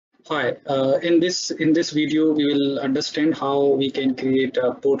Hi, in this video, we will understand how we can create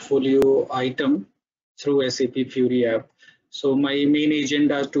a portfolio item through SAP Fury app. So my main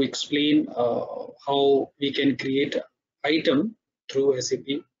agenda is to explain how we can create item through SAP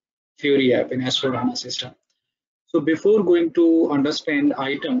Fury app in S4HANA system. So before going to understand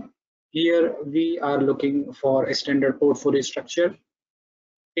item, here we are looking for a standard portfolio structure.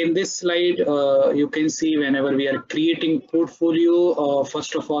 In this slide, you can see whenever we are creating portfolio,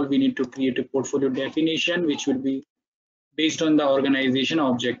 first of all, we need to create a portfolio definition, which will be based on the organization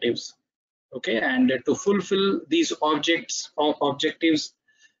objectives. Okay, and to fulfill these objectives,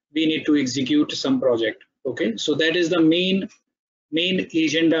 we need to execute some project. Okay, so that is the main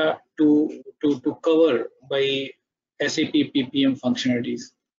agenda to cover by SAP PPM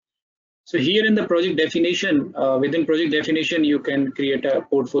functionalities. So here in the project definition, within project definition, you can create a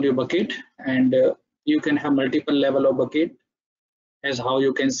portfolio bucket, and you can have multiple level of bucket, as how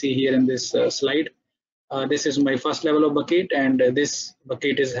you can see here in this slide. This is my first level of bucket, and this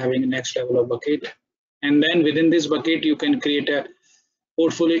bucket is having next level of bucket. And then within this bucket, you can create a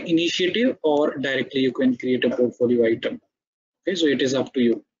portfolio initiative, or directly you can create a portfolio item. Okay, so it is up to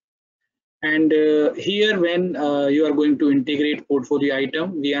you. And here, when you are going to integrate portfolio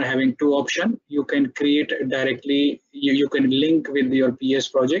item, we are having two options. You can create directly, you can link with your PS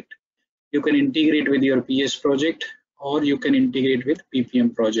project, you can integrate with your PS project, or you can integrate with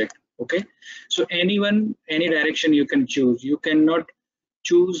PPM project. Okay, so any direction you can choose. You cannot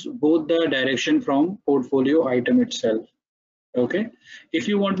choose both the direction from portfolio item itself. Okay, if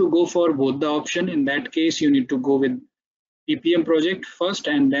you want to go for both the option, in that case, you need to go with PPM project first,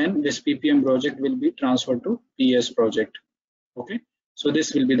 and then this PPM project will be transferred to PS project. Okay, so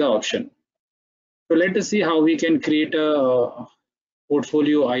this will be the option. So let us see how we can create a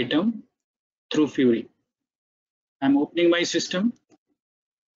portfolio item through Fury. I'm opening my system.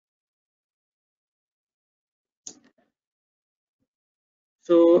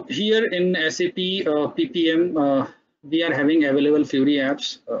 So here in SAP PPM, we are having available Fury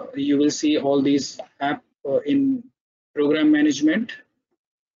apps. You will see all these apps in program management.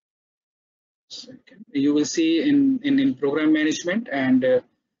 You will see in program management, and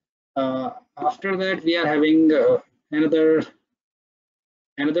after that we are having another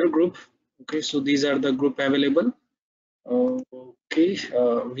group. Okay, so these are the group available. Okay,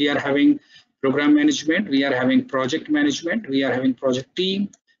 we are having program management, we are having project management, we are having project team,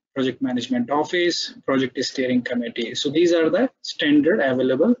 project management office, project steering committee. So these are the standard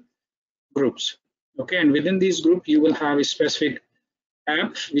available groups. Okay, and within these group you will have a specific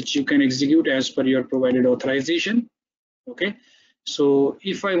app which you can execute as per your provided authorization. Okay, so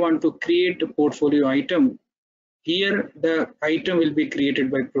if I want to create a portfolio item, here the item will be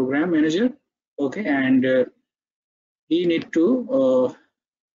created by program manager. Okay, and he need to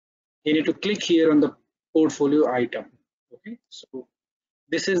click here on the portfolio item. Okay, so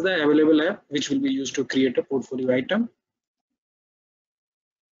this is the available app which will be used to create a portfolio item.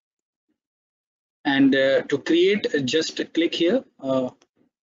 And to create, just click here,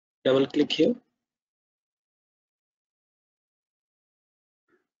 double click here.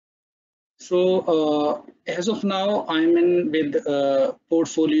 So as of now, I'm in with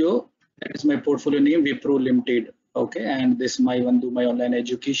portfolio. That is my portfolio name, Wipro Limited. Okay, and this my online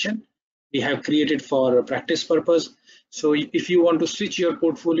education. We have created for practice purpose. So if you want to switch your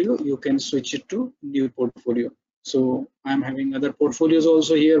portfolio, you can switch it to new portfolio. So I'm having other portfolios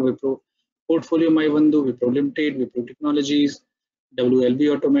also here. Wipro portfolio, my Wipro Limited, Wipro Technologies,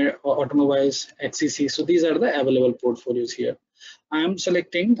 WLB Automobiles, XCC. So these are the available portfolios here. I am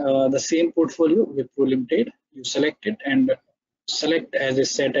selecting the same portfolio, Wipro Limited. You select it and select as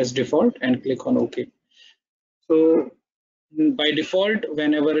is set as default and click on OK. So by default,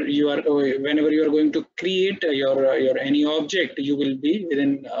 whenever you are going to create your any object, you will be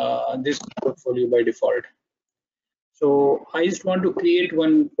within this portfolio by default. So I just want to create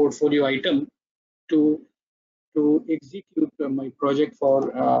one portfolio item to execute my project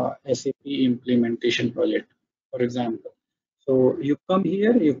for SAP implementation project, for example. So you come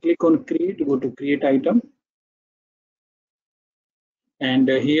here, you click on create, go to create item, and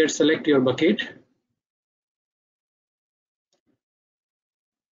here select your bucket.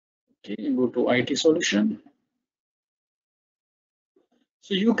 Okay, go to IT solution.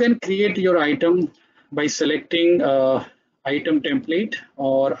 So you can create your item by selecting item template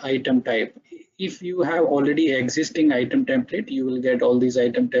or item type. If you have already existing item template, you will get all these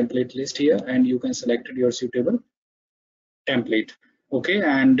item template list here, and you can select your suitable template. Okay,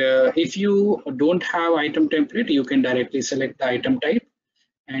 and if you don't have item template, you can directly select the item type,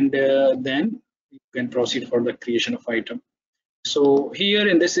 and then you can proceed for the creation of item. So here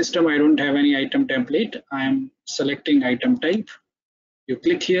in this system, I don't have any item template. I am selecting item type. You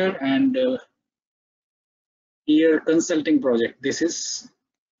click here and here consulting project. This is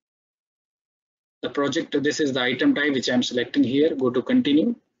the project. This is the item type which I'm selecting here. Go to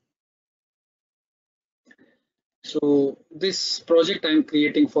continue. So this project I'm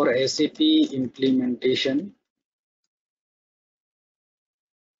creating for SAP implementation.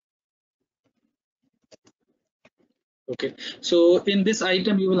 Okay, so in this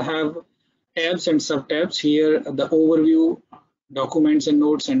item you will have tabs and sub tabs. Here the overview, documents and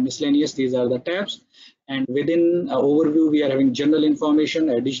notes and miscellaneous, these are the tabs. And within overview we are having general information,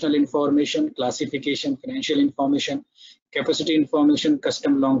 additional information, classification, financial information, capacity information,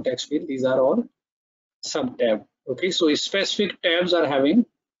 custom long text field. These are all sub tab. Okay, so specific tabs are having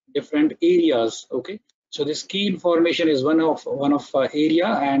different areas. Okay, so this key information is one of area,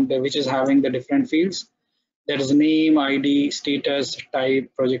 and which is having the different fields, that is name, ID, status,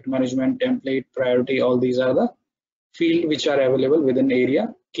 type, project management, template, priority. All these are the field which are available within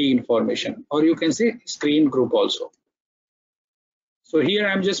area key information, or you can say screen group also. So here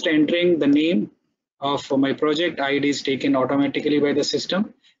I'm just entering the name of my project. ID is taken automatically by the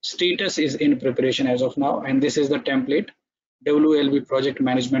system. Status is in preparation as of now, and this is the template, WLB project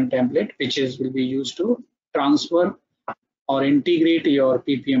management template, which is will be used to transfer or integrate your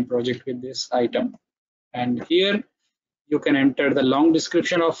PPM project with this item. And here you can enter the long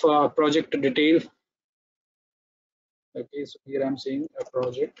description of project detail. Okay, so here I'm saying a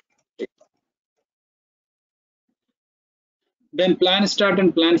project. Then plan start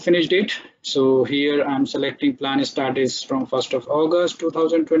and plan finish date. So here I'm selecting plan start is from 1st of August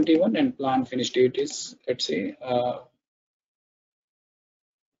 2021 and plan finish date is, let's say,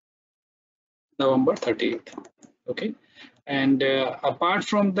 November 30th. Okay, and apart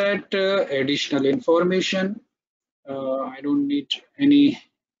from that, additional information, I don't need any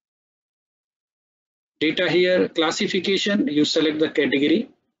data here. Classification, you select the category.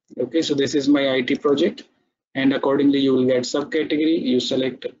 Okay, so this is my IT project, and accordingly you will get subcategory. You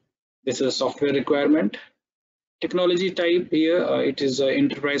select, this is a software requirement. Technology type here, it is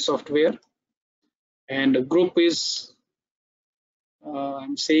enterprise software, and group is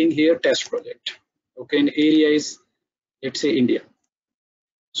I'm saying here test project. Okay, and area is, let's say, India.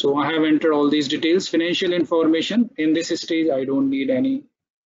 So I have entered all these details. Financial information, in this stage I don't need any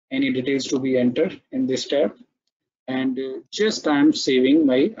details to be entered in this tab, and just I'm saving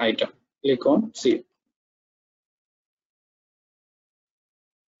my item. Click on save.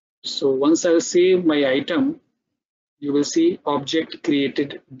 So once I'll save my item, you will see object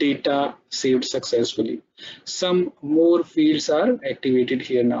created, data saved successfully. Some more fields are activated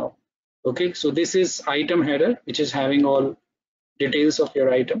here now. Okay, so this is item header, which is having all details of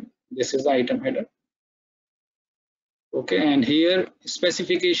your item. This is the item header. Okay, and here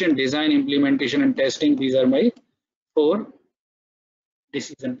specification, design, implementation, and testing. These are my 4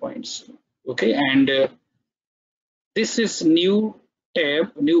 decision points. Okay, and this is new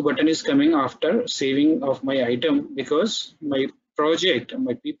tab, new button is coming after saving of my item, because my project,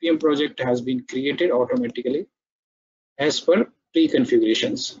 my PPM project has been created automatically as per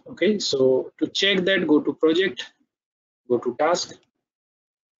pre-configurations. Okay, so to check that, go to project, go to task.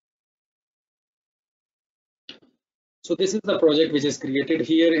 So this is the project which is created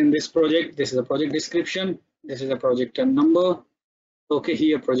here in this project. This is a project description. This is a project number. Okay,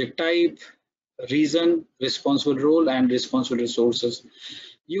 here project type, reason, responsible role, and responsible resources.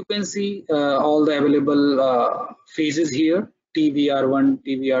 You can see all the available phases here: TVR1,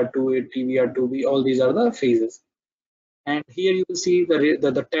 TVR2A, TVR2B. All these are the phases. And here you will see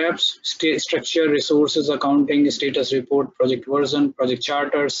the tabs: structure, resources, accounting, status report, project version, project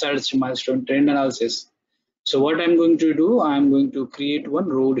charter, search, milestone, trend analysis. So what I'm going to do, I'm going to create one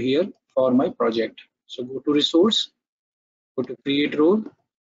role here for my project. So go to resource, go to create role,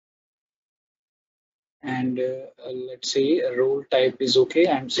 and let's say a role type is okay.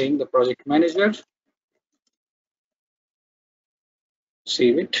 I'm saying the project manager.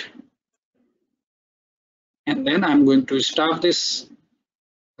 Save it, and then I'm going to staff this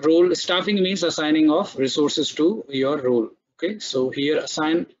role. Staffing means assigning of resources to your role. Okay, so here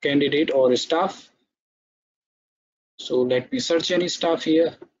assign candidate or staff. So let me search any staff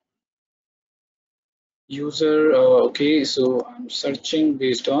here. User, okay, so I'm searching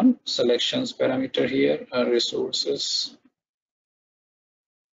based on selections parameter here, resources.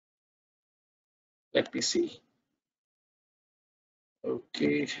 Let me see.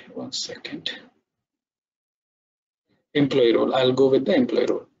 Okay, 1 second. Employee role, I'll go with the employee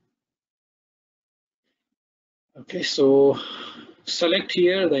role. Okay, so select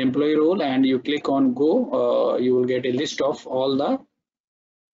here the employee role and you click on go, you will get a list of all the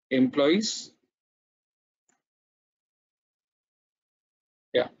employees.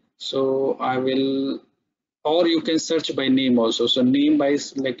 Yeah, so I will, or you can search by name also. So name by,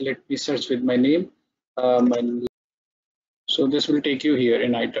 like, let me search with my name. So this will take you here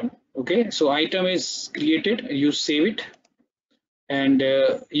in item. Okay, so item is created, you save it, and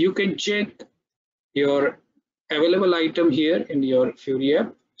you can check your available item here in your Fury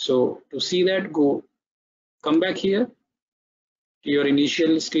app. So to see that, come back here to your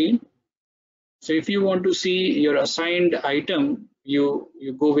initial screen. So if you want to see your assigned item, you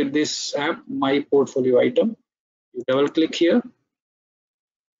go with this app, my portfolio item. You double click here.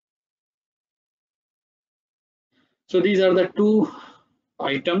 So these are the two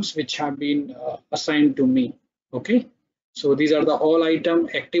items which have been assigned to me. Okay. So these are the all item,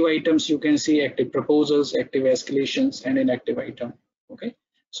 active items. You can see active proposals, active escalations, and inactive item. Okay.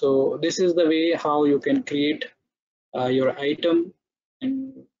 So this is the way how you can create your item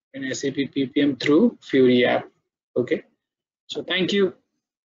in SAP PPM through Fury app. Okay. So thank you.